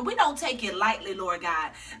Coast, Lord. We don't take it lightly, Lord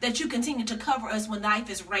God, that you continue to cover us when life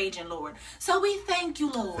is raging, Lord. So we thank you,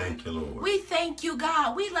 Lord. Thank you, Lord. We thank you,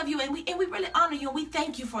 God. We love you, and we really honor you, and we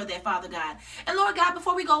thank you for that, Father God. And Lord God,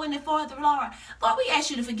 before we go any further, Lord, we ask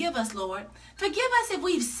you to forgive us, Lord. Forgive us if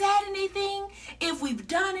we've said anything, if we've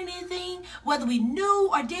done anything, whether we knew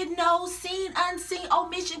or didn't know, seen, unseen,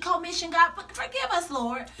 omission, commission, God. Forgive us,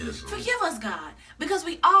 Lord. Yes, Lord. Forgive us, God, because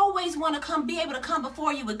we always want to be able to come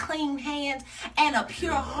before you with clean hands and a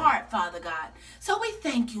pure heart, Father God. So we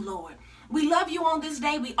thank you, Lord. We love you on this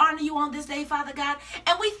day. We honor you on this day, Father God.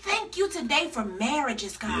 And we thank you today for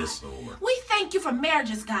marriages, God. Yes, Lord. We thank you for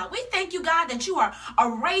marriages, God. We thank you, God, that you are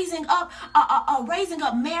raising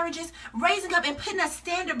up marriages, raising up and putting a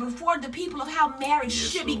standard before the people of how marriage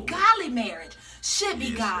should be. Godly marriage should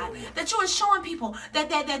be, God. Lord. That you are showing people that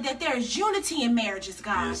there is unity in marriages,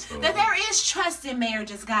 God. That there is trust in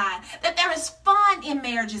marriages, God. That there is fun in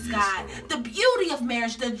marriages, God. Lord. The beauty of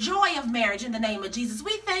marriage, the joy of marriage in the name of Jesus.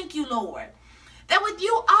 We thank you, Lord, that with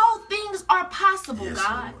you all things are possible,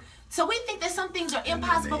 God. Lord. So we think that some things are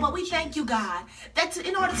impossible, but we thank you, God, that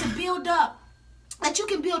in order to build up, that you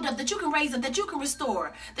can build up, that you can raise up, that you can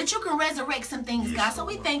restore, that you can resurrect some things, God. So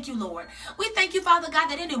we thank you, Lord. We thank you, Father God,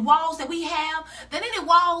 that any walls that we have,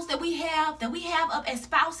 that we have up as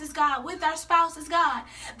spouses, God, with our spouses, God,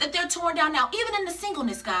 that they're torn down now, even in the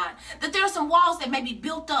singleness, God, that there are some walls that may be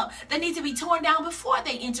built up that need to be torn down before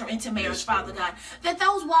they enter into marriage, Father God, that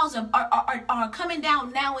those walls are coming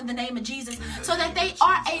down now in the name of Jesus, so that they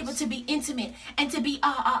are able to be intimate and to be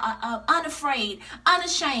unafraid,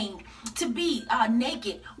 unashamed, to be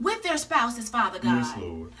naked with their spouses, Father God. Yes,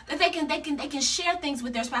 Lord. That they can share things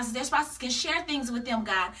with their spouses. Their spouses can share things with them,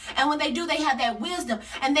 God. And when they do, they have that wisdom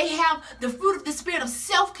and they have the fruit of the spirit of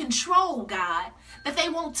self-control, God. That they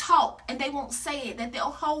won't talk and they won't say it, that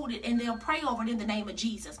they'll hold it and they'll pray over it in the name of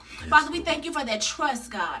Jesus. Yes, Father, we thank you for that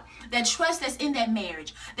trust, God. That trust that's in that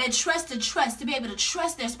marriage. That trust, to be able to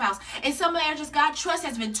trust their spouse. In some marriages, God, trust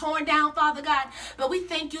has been torn down, Father God. But we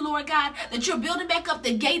thank you, Lord God, that you're building back up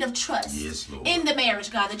the gate of trust in the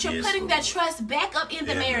marriage, God. That you're putting that trust back up in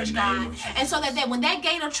the marriage, God. And so that when that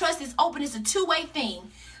gate of trust is open, it's a two-way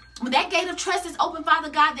thing. When that gate of trust is open,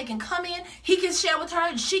 Father God, they can come in, he can share with her,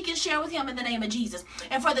 and she can share with him in the name of Jesus.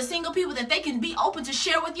 And for the single people, that they can be open to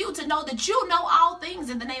share with you, to know that you know all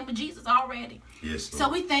things in the name of Jesus already. Yes, Lord. So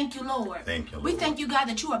we thank you, Lord. Thank you, Lord. We thank you, God,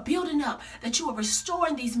 that you are building up, that you are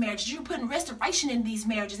restoring these marriages. You're putting restoration in these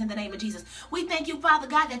marriages in the name of Jesus. We thank you, Father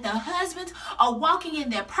God, that the husbands are walking in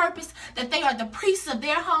their purpose, that they are the priests of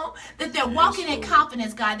their home, that they're walking in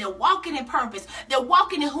confidence, God. They're walking in purpose. They're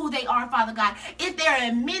walking in who they are, Father God. If they're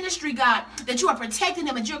in ministry, God, that you are protecting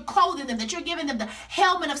them and you're clothing them, that you're giving them the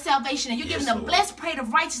helmet of salvation and you're giving them blessed parade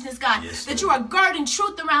of righteousness, God, that you are girding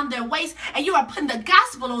truth around their waist and you are putting the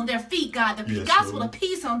gospel on their feet, God, the gospel of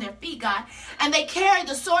peace on their feet, God, and they carry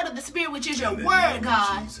the sword of the Spirit, which is your word,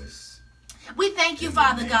 God. We thank you,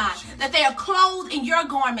 Father God, that they are clothed in your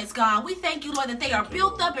garments, God. We thank you, Lord, that they are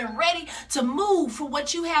built up and ready to move for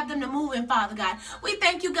what you have them to move in, Father God. We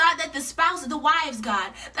thank you, God, that the spouses, the wives,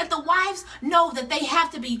 God, that the wives know that they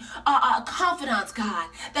have to be confidants, God,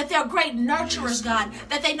 that they're great nurturers, God,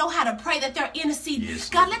 that they know how to pray, that they're interceding.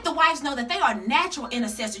 God, let the wives know that they are natural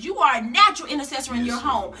intercessors. You are a natural intercessor in your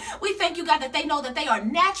home. We thank you, God, that they know that they are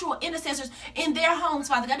natural intercessors in their homes,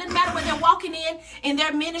 Father God. It doesn't matter where they're walking in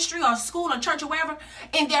their ministry or school or church or wherever,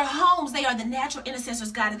 in their homes, they are the natural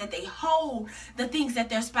intercessors, God, and that they hold the things that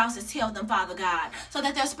their spouses tell them, Father God, so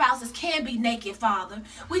that their spouses can be naked, Father.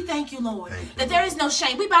 We thank you, Lord, that there is no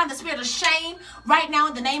shame. We bind the spirit of shame right now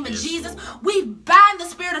in the name of Jesus. Lord. We bind the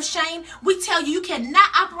spirit of shame. We tell you, you cannot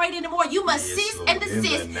operate anymore. You must cease and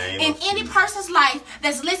desist in any person's life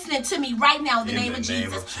that's listening to me right now in the name of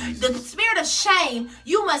Jesus. The spirit of shame,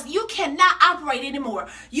 you cannot operate anymore.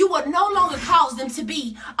 You will no longer cause them to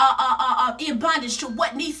be in bondage to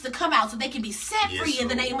what needs to come out so they can be set free in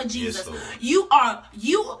the name of Jesus. You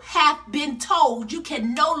have been told you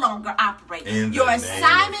can no longer operate. Your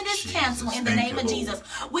assignment is canceled in the name of Jesus.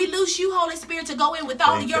 We loose you, Holy Spirit, to go in with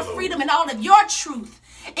all of your freedom and all of your truth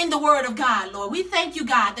in the word of God, Lord. We thank you,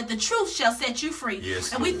 God, that the truth shall set you free.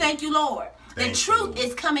 And we thank you, Lord. The truth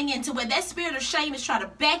is coming into where that spirit of shame is trying to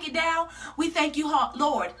back it down. We thank you,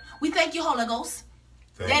 Lord. We thank you, Holy Ghost,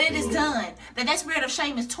 that it is done. That spirit of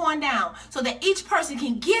shame is torn down so that each person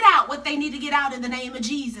can get out what they need to get out in the name of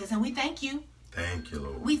Jesus. And we thank you. Thank you,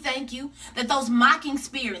 Lord. We thank you that those mocking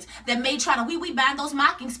spirits that may try to, we bind those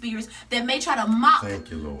mocking spirits that may try to mock, thank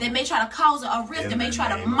you, Lord, that may try to cause a rift, that may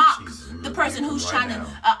try to mock the person who's trying to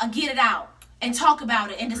get it out and talk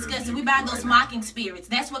about it and discuss it. We bind those mocking spirits.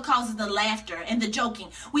 That's what causes the laughter and the joking.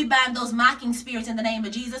 We bind those mocking spirits in the name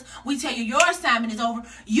of Jesus. We tell you, your assignment is over.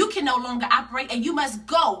 You can no longer operate and you must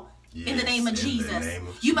go. In the name of Jesus.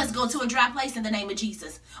 You must go to a dry place in the name of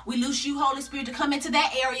Jesus. We loose you, Holy Spirit, to come into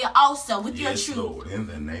that area also with your truth. Lord, in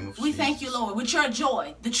the name of we thank you, Lord, with your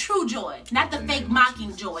joy, the true joy, not the fake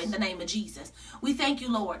mocking joy in the name of Jesus. We thank you,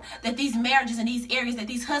 Lord, that these marriages and these areas, that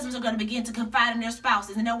these husbands are going to begin to confide in their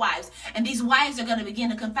spouses and their wives. And these wives are going to begin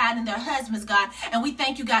to confide in their husbands, God. And we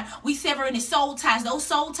thank you, God. We sever any soul ties, those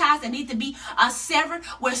soul ties that need to be severed,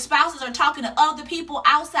 where spouses are talking to other people,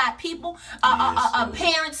 outside people,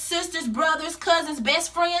 parents, sisters, brothers, cousins,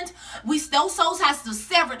 best friends. Those souls has to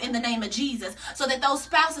sever in the name of Jesus so that those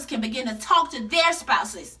spouses can begin to talk to their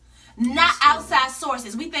spouses, not outside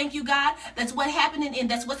sources. We thank you, God. That's what's happening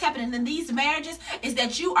in these marriages, is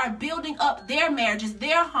that you are building up their marriages,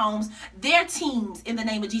 their homes, their teams in the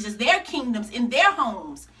name of Jesus, their kingdoms in their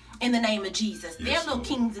homes in the name of Jesus, their little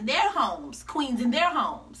kings in their homes, queens in their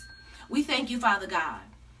homes. We thank you, Father God.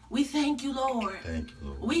 We thank you, Lord. Thank you,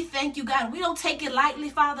 Lord. We thank you, God. We don't take it lightly,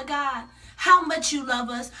 Father God, how much you love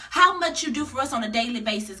us, how much you do for us on a daily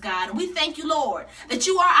basis, God. And we thank you, Lord, that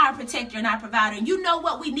you are our protector and our provider. And you know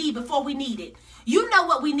what we need before we need it. You know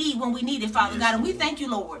what we need when we need it, Father God. And we thank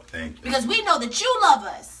you, Lord. Thank you. Because we know that you love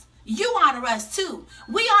us. You honor us, too.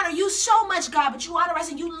 We honor you so much, God, but you honor us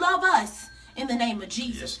and you love us in the name of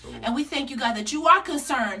Jesus. And we thank you, God, that you are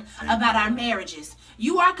concerned about our marriages.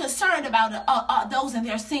 You are concerned about those in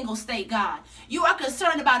their single state, God. You are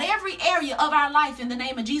concerned about every area of our life in the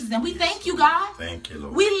name of Jesus. And we thank you, God. Thank you,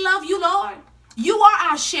 Lord. We love you, Lord. You are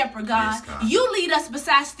our shepherd, God. Yes, God. You lead us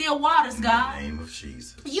beside still waters, God. In the name of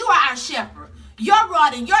Jesus. You are our shepherd. Your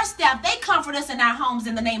rod and your staff, they comfort us in our homes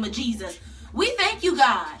in the name of Jesus. We thank you,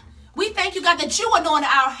 God. We thank you, God, that you anoint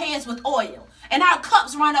our heads with oil and our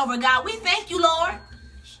cups run over, God. We thank you, Lord.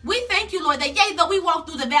 We thank you, Lord, that yea, though we walk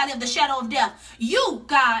through the valley of the shadow of death, you,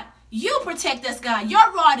 God, you protect us, God.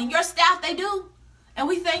 Your rod and your staff, they do. And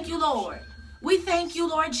we thank you, Lord. We thank you,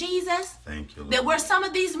 Lord Jesus. Thank you, Lord. That where some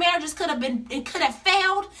of these marriages could have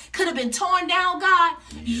failed, could have been torn down, God,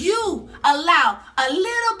 you allow a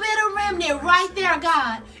little bit of remnant right there,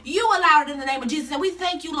 God. You allowed it in the name of Jesus. And we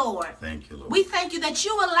thank you, Lord. Thank you, Lord. We thank you that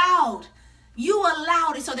you allowed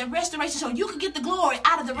it so that restoration, so you could get the glory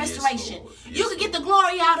out of the restoration. You could get the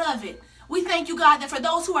glory out of it. We thank you, God, that for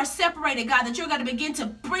those who are separated, God, that you're going to begin to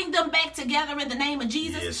bring them back together in the name of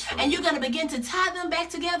Jesus. And you're going to begin to tie them back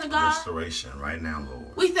together, God. Restoration right now,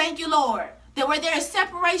 Lord. We thank you, Lord, that where there is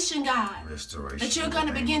separation, God, restoration, that you're going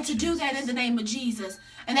to begin to do that in the name of Jesus.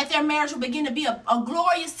 And that their marriage will begin to be a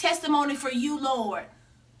glorious testimony for you, Lord,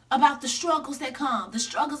 about the struggles that come, the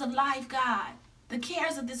struggles of life, God, the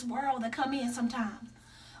cares of this world that come in sometimes.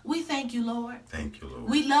 We thank you, Lord. Thank you, Lord.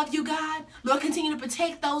 We love you, God. Lord, continue to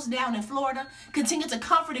protect those down in Florida. Continue to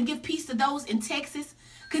comfort and give peace to those in Texas.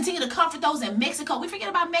 Continue to comfort those in Mexico. We forget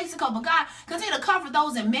about Mexico, but God, continue to comfort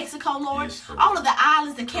those in Mexico, Lord. All of the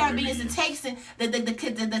islands, the Caribbean,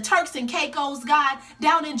 the Turks and Caicos, God,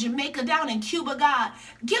 down in Jamaica, down in Cuba, God.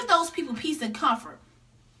 Give those people peace and comfort.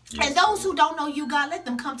 And those who don't know you, God, let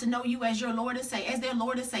them come to know you as your Lord and Savior, as their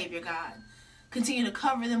Lord and Savior, God. Continue to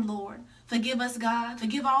cover them, Lord. Forgive us, God.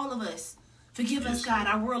 Forgive all of us. Forgive us, God.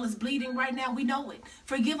 Our world is bleeding right now. We know it.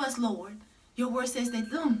 Forgive us, Lord. Your word says that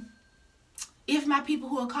if my people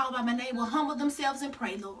who are called by my name will humble themselves and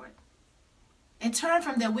pray, Lord, and turn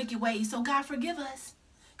from their wicked ways. So, God, forgive us.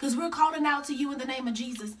 Because we're calling out to you in the name of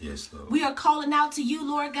Jesus. Yes, Lord. We are calling out to you,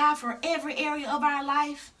 Lord God, for every area of our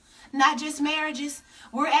life, not just marriages.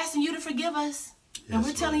 We're asking you to forgive us. Yes, and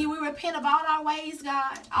we're telling you we repent of all our ways,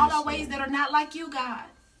 God. All our ways that are not like you, God.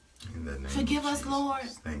 In the name Forgive us, Jesus. Lord.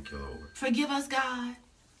 Thank you, Lord. Forgive us, God.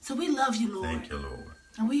 So we love you, Lord. Thank you, Lord.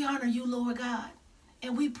 And we honor you, Lord God.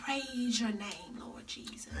 And we praise your name, Lord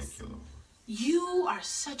Jesus. Thank you, Lord. You are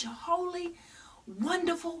such a holy,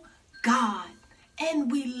 wonderful God.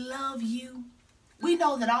 And we love you. We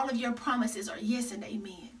know that all of your promises are yes and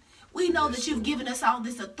amen. We know that you've given us all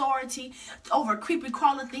this authority over creepy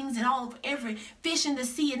crawling things and all of every fish in the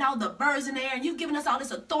sea and all the birds in the air. And you've given us all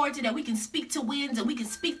this authority that we can speak to winds and we can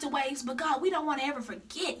speak to waves. But God, we don't want to ever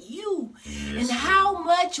forget you and how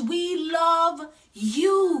much we love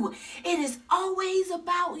you. It is always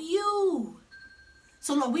about you.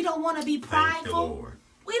 So, Lord, we don't want to be prideful. Thank you, Lord.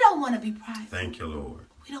 We don't want to be prideful. Thank you, Lord.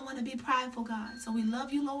 We don't want to be prideful, God. So we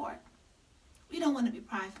love you, Lord. We don't want to be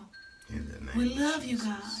prideful. In the name We love of you, Jesus.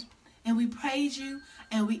 God. And we praise you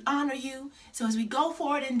and we honor you. So as we go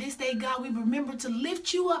forward in this day, God, we remember to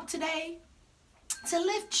lift you up today. To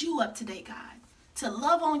lift you up today, God. To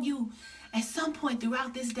love on you at some point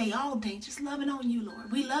throughout this day, all day. Just loving on you,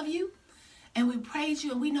 Lord. We love you and we praise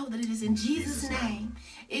you. And we know that it is in Jesus' name.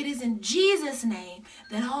 It is in Jesus' name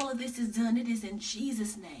that all of this is done. It is in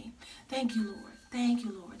Jesus' name. Thank you, Lord. Thank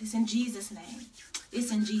you, Lord. It's in Jesus' name.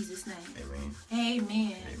 It's in Jesus' name. Amen.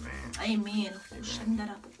 Amen. Amen. Amen.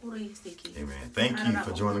 Amen. Thank you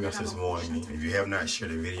for joining us this morning. If you have not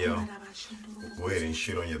shared the video, go ahead and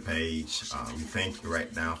shoot on your page. We thank you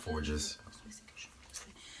right now for just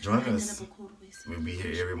joining us. We'll be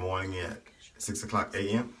here every morning at 6 o'clock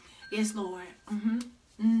a.m. Yes, Lord.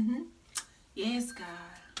 Yes, God.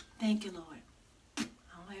 Thank you, Lord. I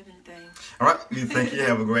don't have anything. All right. We thank you.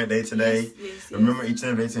 Have a great day today. Yes. Remember each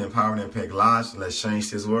and every day to empower and impact lives. Let's change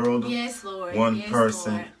this world. Yes, Lord. One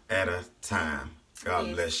person at a time.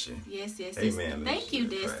 God bless you. Yes. Amen. Thank you,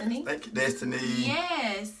 Destiny. Thank you, Destiny.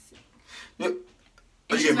 Yes. You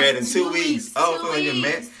get married in 2 weeks. Oh, you get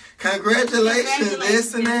married. Congratulations,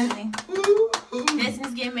 Destiny.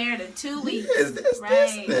 Destiny's getting married in 2 weeks. Yes, that's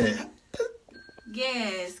Destiny.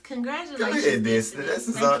 Yes, congratulations. Go ahead, Destiny.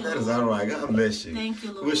 That is all right. God bless you. Thank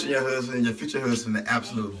you, Lord. Wishing your husband and your future husband the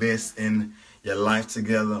absolute best in your life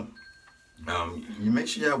together. You make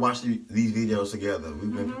sure y'all watch these videos together.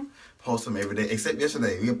 We've been posting them every day, except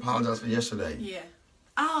yesterday. We apologize for yesterday. Yeah.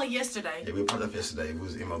 Oh, yesterday. Yeah, we apologized for yesterday. We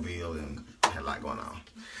was in Mobile and had a lot going on.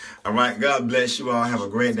 All right, God bless you all. Have a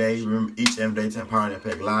great day. Remember, each and every day to empower and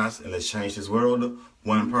impact lives, and let's change this world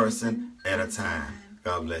one person at a time.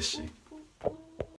 God bless you.